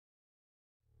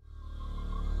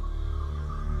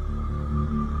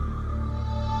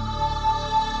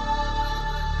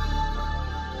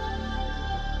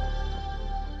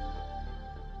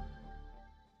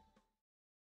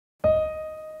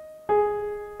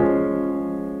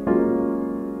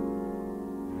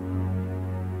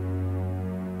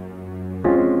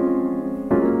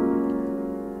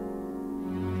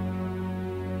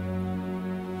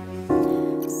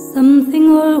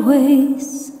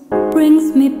always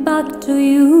brings me back to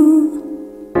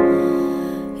you.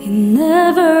 It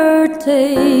never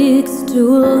takes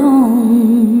too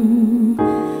long.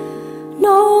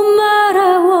 No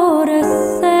matter what I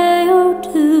say or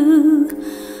do,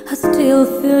 I still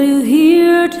feel you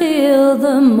here till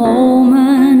the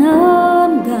moment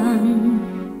I'm gone.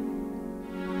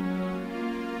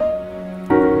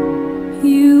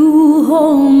 You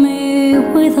hold me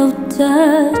without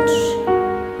touch,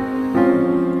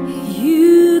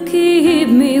 you keep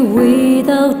me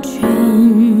without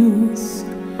chains.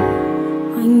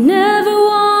 I never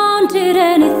wanted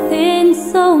anything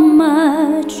so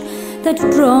much that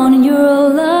drawn in your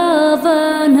love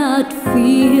and I'd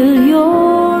feel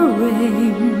your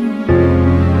rain.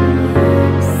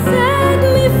 Set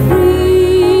me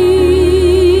free,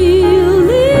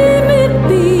 leave me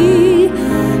be.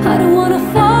 I don't wanna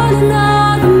fall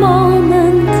another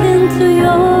moment into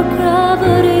your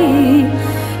gravity.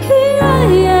 Here I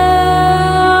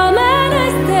am and I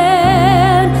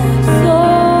stand so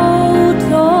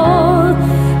tall,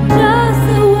 just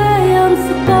the way I'm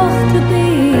supposed to be.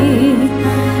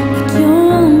 But you're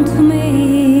onto me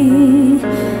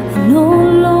and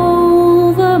all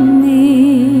over me.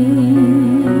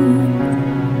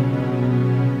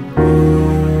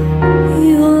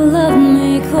 You love me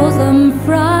 'cause I'm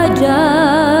fragile,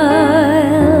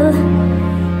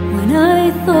 when I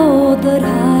thought that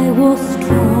I was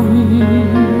strong.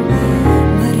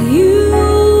 But you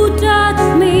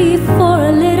touched me for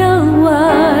a little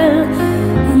while,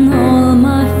 and all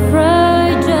my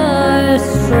fragile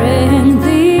strength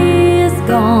is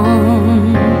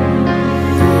gone.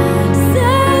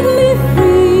 Set me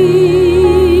free,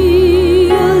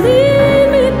 leave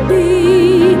me be.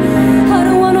 I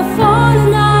don't wanna fall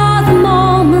another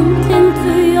moment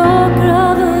into your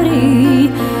gravity.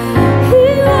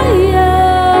 Here I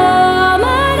am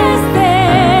and I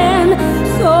stand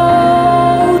so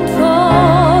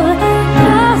tall,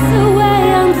 just the way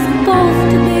I'm supposed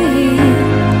to be.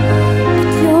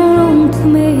 But you're onto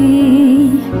me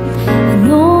and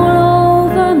all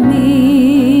over me.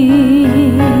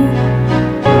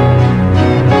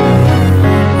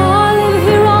 I live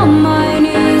here on my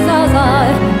knees as I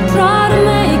try to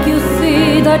make you see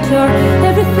that you're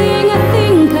everything I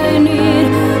think I need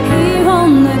here on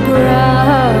the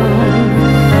ground.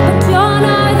 But you're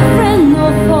neither friend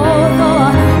nor foe, though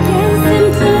I can't seem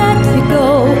to let you go.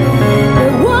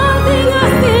 But one thing I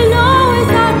still know is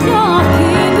that you're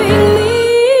keeping me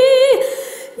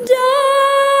down.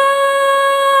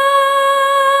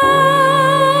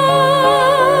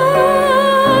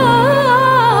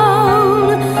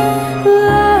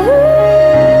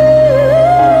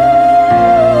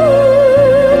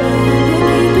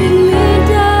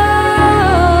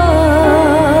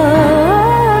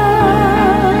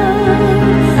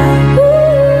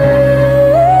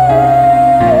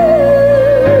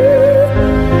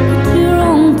 You're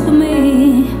onto me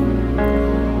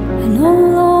and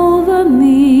all over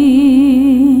me.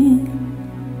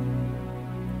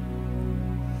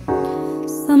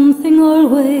 Something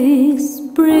always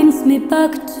brings me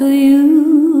back to you.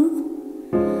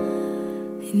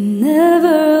 It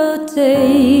never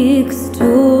takes